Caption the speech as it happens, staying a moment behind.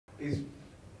Is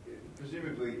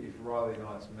presumably, if Riley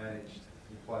Knight's managed,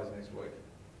 he plays next week.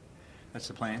 That's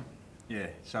the plan. Yeah.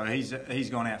 So he's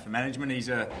gone out for management. He's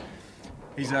a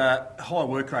high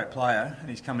work rate player, and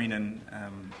he's come in and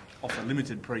off a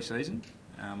limited pre-season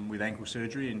with ankle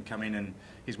surgery, and come in and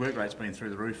his work rate's been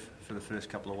through the roof for the first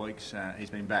couple of weeks.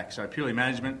 He's been back. So purely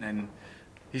management, and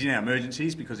he's in our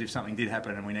emergencies because if something did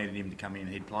happen and we needed him to come in,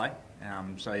 he'd play.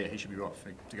 So yeah, he should be right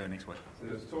to go next week. So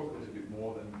there's talk it was a bit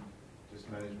more than just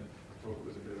management. There's talk it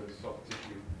was a bit of a soft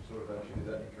tissue sort of action. Is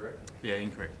that incorrect? Yeah,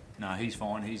 incorrect. No, he's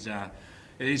fine. It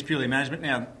is purely management.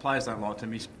 Now, players don't like to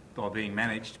miss by being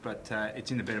managed, but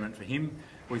it's in the betterment for him.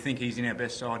 We think he's in our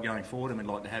best side going forward, and we'd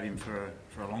like to have him for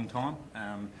a long time.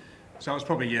 So it's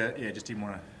probably just didn't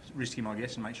want to risk him, I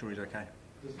guess, and make sure he's okay.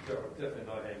 Definitely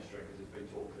no hamstring, because there's been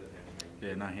talk of hamstring.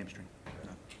 Yeah, no hamstring.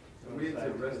 No. So we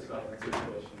had to rest a couple of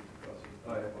questions.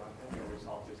 Oh, yeah.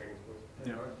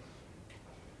 Yeah.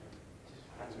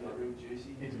 That's not real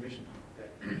juicy. Intermission.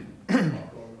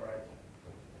 Going break.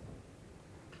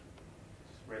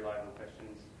 Just reload on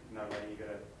questions. No way you got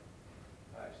to.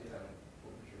 I actually haven't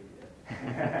put the trigger yet.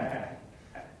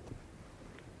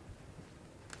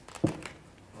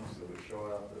 I'm still a bit shy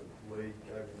after Lee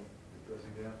gave me the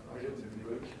dressing down. I got too many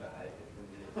books.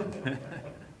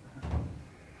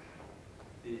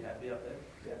 Are you happy up there?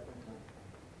 Yeah.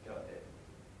 Go ahead.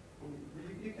 Well,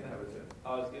 you can have a turn. I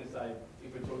was going to say,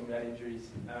 if we're talking about injuries,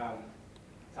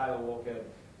 Taylor Walker,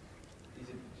 is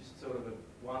it just sort of a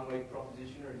 1 week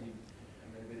proposition, or is he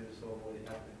a bit of a sore boy that you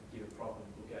have to give a proper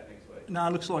look at next week? No,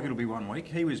 it looks like it'll be 1 week.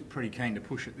 He was pretty keen to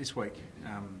push it this week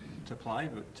to play,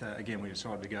 but again, we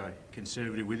decided to go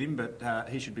conservative with him, but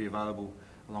he should be available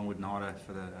along with Nida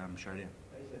for the showdown.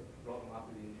 They said rock them up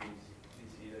with injuries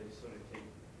this year, they just sort of keep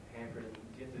hampering. Do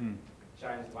you have to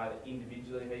change the way that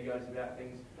individually he goes about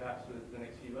things, perhaps for the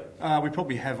next few weeks? We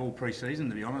probably have all pre-season,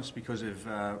 to be honest, because of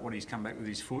what he's come back with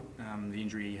his foot, the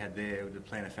injury he had there with the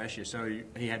plantar fascia. So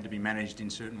he had to be managed in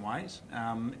certain ways.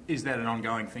 Is that an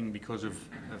ongoing thing because of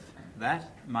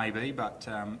that? Maybe, but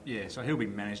yeah, so he'll be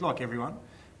managed like everyone.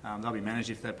 They'll be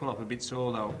managed. If they pull up a bit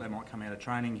sore, they might come out of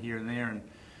training here and there, and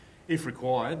if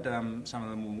required, some of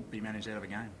them will be managed out of a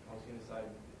game. I was going to say,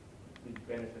 with the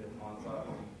benefit of hindsight,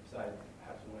 say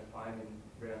perhaps we weren't playing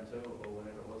in round 2 or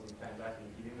whenever it was, and came back and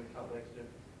give him a couple extra?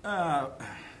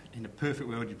 In a perfect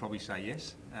world, you'd probably say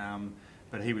yes,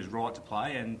 but he was right to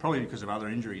play, and probably because of other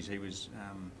injuries, he was,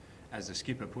 as the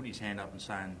skipper, putting his hand up and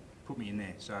saying, "Put me in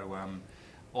there." So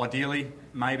ideally,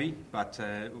 maybe, but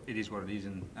it is what it is,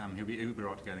 and he'll be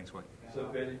right to go next week. So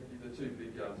Ben, the two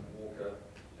big guns, Walker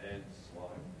and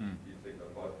Sloan, do you think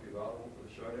they'll both be available for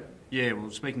the showdown? Yeah, well,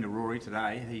 speaking to Rory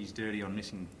today, he's dirty on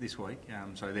missing this week,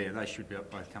 so they should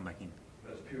both come back in.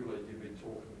 That's purely, you've been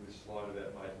talking with Sloan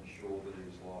about making sure that he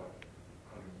was like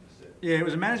 100%. Yeah, it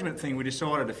was a management thing. We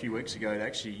decided a few weeks ago to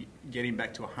actually get him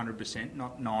back to 100%,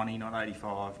 not 90, not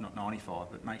 85, not 95,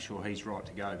 but make sure he's right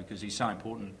to go because he's so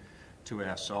important to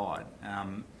our side.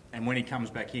 And when he comes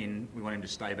back in, we want him to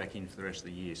stay back in for the rest of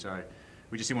the year. So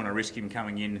we just didn't want to risk him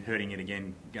coming in, hurting it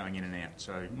again, going in and out.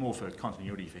 So more for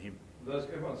continuity for him.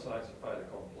 Everyone says it's a fait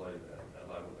accompli that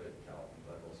Adelaide will beat Carlton.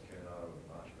 They've lost Kerno and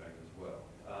Marchbank as well.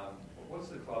 What's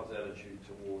the club's attitude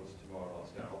towards tomorrow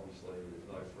night's game? Obviously, with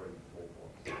no 3 and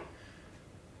 4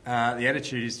 points. The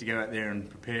attitude is to go out there and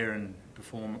prepare and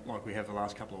perform like we have the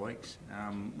last couple of weeks.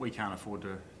 We can't afford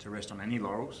to rest on any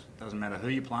laurels. It doesn't matter who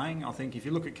you're playing. I think if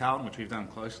you look at Carlton, which we've done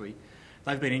closely,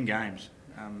 they've been in games.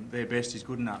 Their best is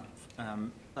good enough.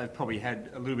 They've probably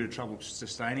had a little bit of trouble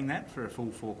sustaining that for a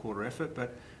full 4-quarter effort,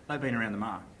 but they've been around the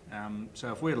mark.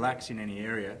 So if we're lax in any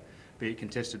area, be it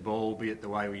contested ball, be it the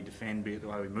way we defend, be it the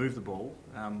way we move the ball,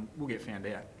 we'll get found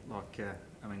out.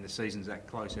 The season's that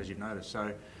close, as you've noticed.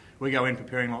 So we go in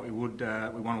preparing like we would.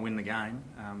 We want to win the game,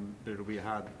 but it'll be a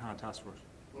hard task for us.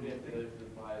 What do you have to do for the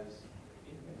players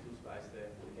in mental space there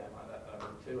for a game like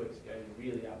that? 2 weeks ago, you're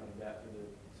really up and about for the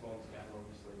Swans game.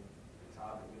 Obviously, it's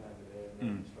hard to win over there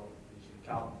and strong position.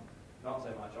 Carlton, not so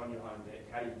much on your home deck.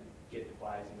 How do you get the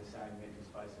players in the same mental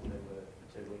space that they were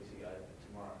 2 weeks ago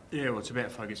tomorrow? Yeah, well, it's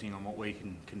about focusing on what we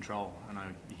can control. I know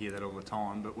you hear that all the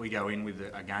time, but we go in with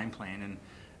a game plan,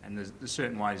 and there's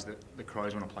certain ways that the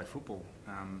Crows want to play football,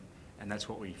 and that's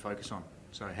what we focus on.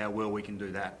 So how well we can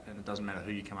do that, and it doesn't matter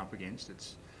who you come up against,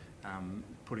 it's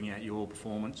putting out your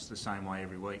performance the same way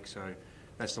every week. So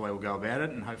that's the way we'll go about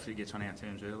it, and hopefully it gets on our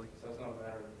terms early. So it's not a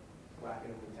matter of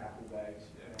whacking them with tackle bags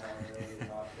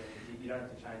you don't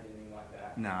have to change anything like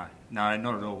that? No,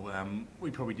 not at all.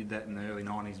 We probably did that in the early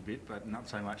 90s a bit, but not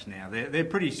so much now. They're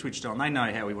pretty switched on. They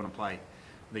know how we want to play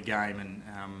the game,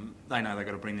 and they know they've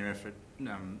got to bring their effort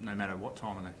no matter what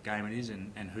time of the game it is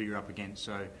and who you're up against.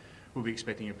 So we'll be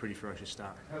expecting a pretty ferocious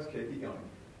start. How's Keithy going?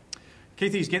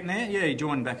 Keithy's getting there. Yeah, he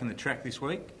joined back in the track this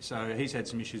week, so he's had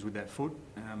some issues with that foot.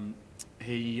 I'm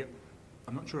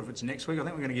not sure if it's next week. I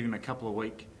think we're going to give him a couple of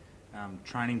week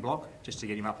training block just to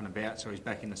get him up and about, so he's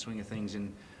back in the swing of things,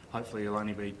 and hopefully he'll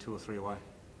only be 2 or 3 away.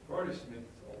 Brody Smith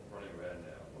running around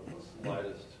now. What's the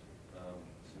latest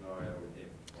scenario with him?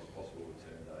 What's possible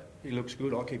return date? He looks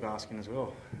good. I keep asking as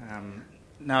well.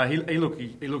 No, he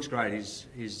looks great.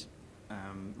 His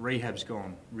rehab's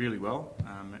gone really well,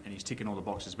 and he's ticking all the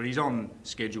boxes. But he's on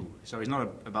schedule, so he's not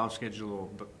above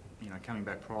schedule or coming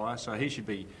back prior. So he should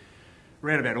be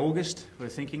around about August. We're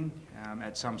thinking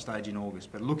at some stage in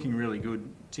August. But looking really good,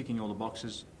 ticking all the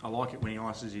boxes. I like it when he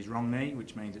ices his wrong knee,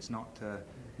 which means it's not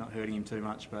hurting him too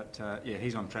much. But yeah,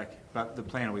 he's on track. But the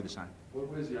plan will be the same.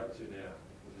 Where's he up to now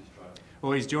with his training?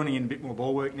 Well, he's joining in a bit more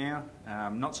ball work now.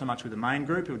 Not so much with the main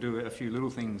group. He'll do a few little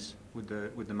things with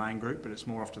the main group, but it's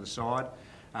more off to the side.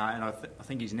 And I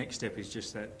think his next step is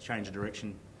just that change of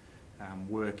direction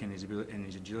work and his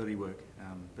agility work.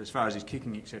 But as far as his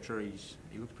kicking, etc.,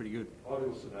 he looks pretty good.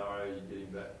 Ideal scenario, you get him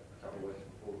back a couple of weeks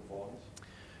before the finals?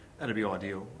 That'd be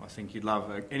ideal. I think you'd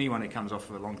love anyone who comes off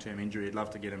of a long-term injury. You'd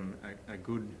love to get him a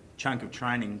good chunk of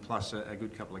training plus a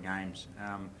good couple of games.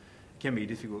 It can be a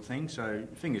difficult thing, so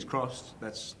fingers crossed.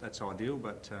 That's ideal,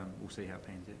 but we'll see how it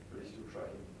pans out. But he's still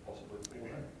training possibly for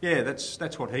that? Yeah,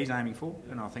 that's what he's aiming for,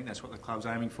 and I think that's what the club's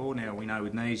aiming for. Now we know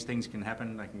with knees things can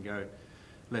happen; they can go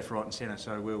left, right, and centre.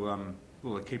 So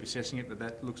we'll keep assessing it, but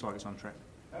that looks like it's on track.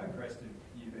 How impressed have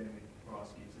you been with Bryce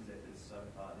Gibbs' efforts so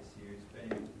far this year? It's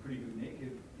been pretty good, Nick.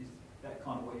 Is that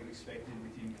kind of what you expected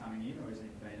with him coming in, or has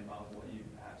it been above what you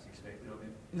perhaps expected of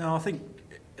him? No, I think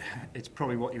it's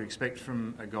probably what you expect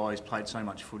from a guy who's played so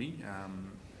much footy,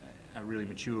 a really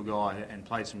mature guy, and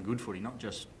played some good footy, not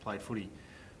just played footy,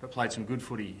 but played some good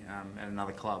footy at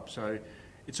another club. So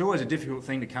it's always a difficult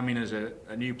thing to come in as a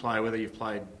new player, whether you've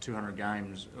played 200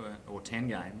 games or 10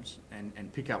 games,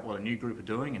 and pick up what a new group are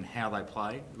doing and how they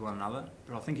play with one another.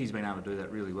 But I think he's been able to do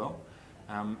that really well.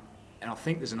 And I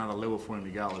think there's another level for him to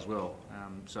go as well.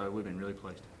 So we've been really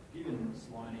pleased. Given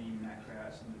Sloaney, Matt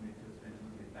Crouch and the midfield's been a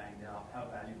little bit banged up, how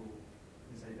valuable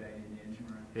has he been in the engine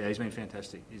room? Yeah, he's been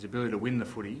fantastic. His ability to win the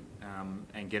footy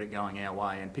and get it going our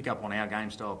way and pick up on our game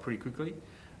style pretty quickly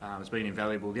has been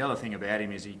invaluable. The other thing about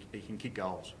him is he can kick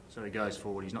goals. So he goes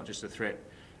forward. He's not just a threat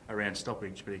around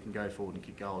stoppage, but he can go forward and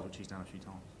kick goals, which he's done a few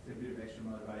times. Is there a bit of extra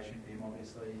motivation for him,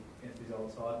 obviously, against his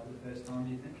old side for the first time,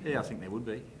 do you think? Yeah, I think there would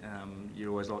be. You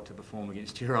always like to perform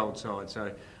against your old side,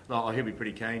 so he'll be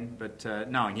pretty keen. But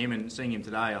knowing him and seeing him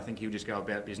today, I think he'll just go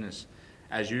about business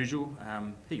as usual.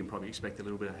 He can probably expect a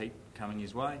little bit of heat coming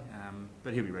his way,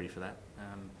 but he'll be ready for that.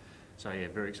 So yeah,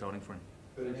 very exciting for him.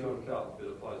 But in your Carlton, a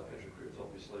bit of players, Patrick Cripps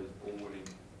obviously is ball winning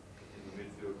in the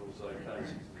midfield, also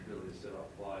Casey's ability to set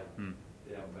up play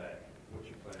down back. What's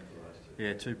your plan for those two?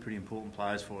 Yeah, two pretty important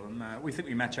players for them. We think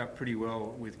we match up pretty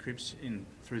well with Cripps in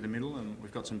through the middle, and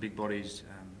we've got some big bodies,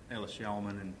 Ellis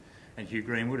Yeoman and Hugh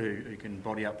Greenwood, who can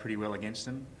body up pretty well against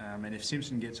them. And if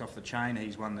Simpson gets off the chain,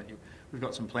 he's one that we've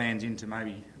got some plans in to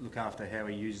maybe look after how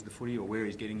he uses the footy or where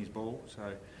he's getting his ball.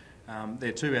 So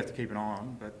they're two we have to keep an eye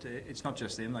on, but it's not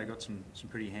just them. They've got some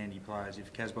pretty handy players.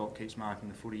 If Casbolt keeps marking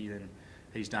the footy, then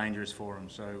he's dangerous for them.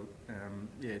 So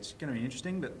yeah, it's going to be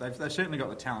interesting, but they've certainly got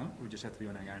the talent. We just have to be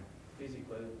on our game.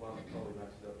 Physically, one that probably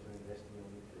makes it up to investing in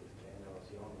midfield is Cam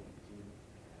Ellis-Young.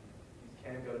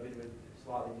 Has Cam got a bit of a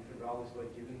slightly different role this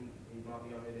week, given he might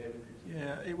be on there with Cripps?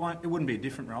 Yeah, it wouldn't be a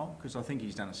different role, because I think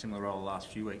he's done a similar role the last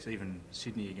few weeks. Even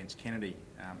Sydney against Kennedy,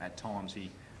 at times he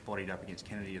bodied up against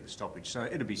Kennedy at the stoppage. So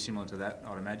it'll be similar to that,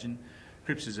 I'd imagine.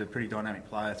 Cripps is a pretty dynamic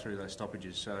player through those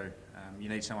stoppages, so you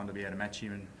need someone to be able to match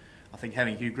him. And I think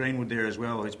having Hugh Greenwood there as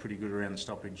well, who's pretty good around the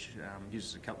stoppage,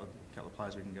 gives us a couple of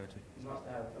players we can go to. It's nice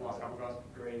to have the last couple of guys,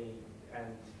 Greeny and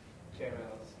Cam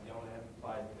Ellis-Young, have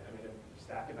played a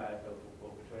stack of AFL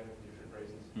football between them for different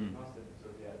reasons. It's nice to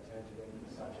sort of be able to turn to them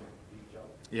for such a big job.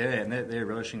 Yeah, and they're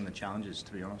relishing the challenges,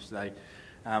 to be honest.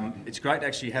 It's great to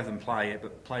actually have them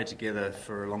play together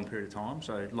for a long period of time,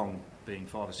 so long being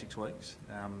 5 or 6 weeks.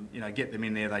 Get them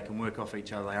in there, they can work off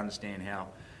each other, they understand how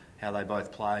they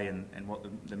both play and what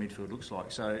the midfield looks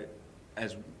like. So,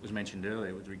 as was mentioned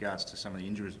earlier, with regards to some of the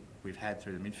injuries we've had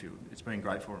through the midfield, it's been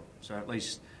great for them. So at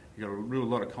least you've got a real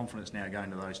lot of confidence now going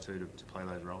to those two to play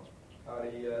those roles.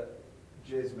 Hardy,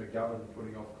 Jez McGovern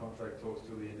putting off contract talks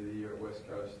till the end of the year at West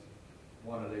Coast.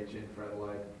 One at each end for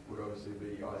Adelaide would obviously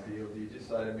be ideal. Do you just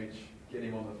say to Mitch, get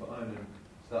him on the phone and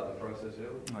start the process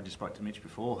early? I just spoke to Mitch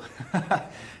before. Yeah,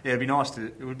 it'd be nice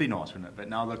it would be nice, wouldn't it? But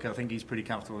no, look, I think he's pretty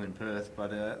comfortable in Perth.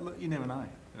 But look, you never know.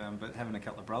 But having a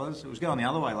couple of brothers, it was going the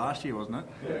other way last year, wasn't it?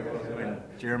 Yeah, it was. When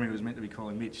Jeremy was meant to be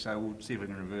calling Mitch, so we'll see if we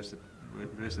can reverse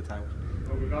the tables.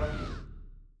 Well, we've got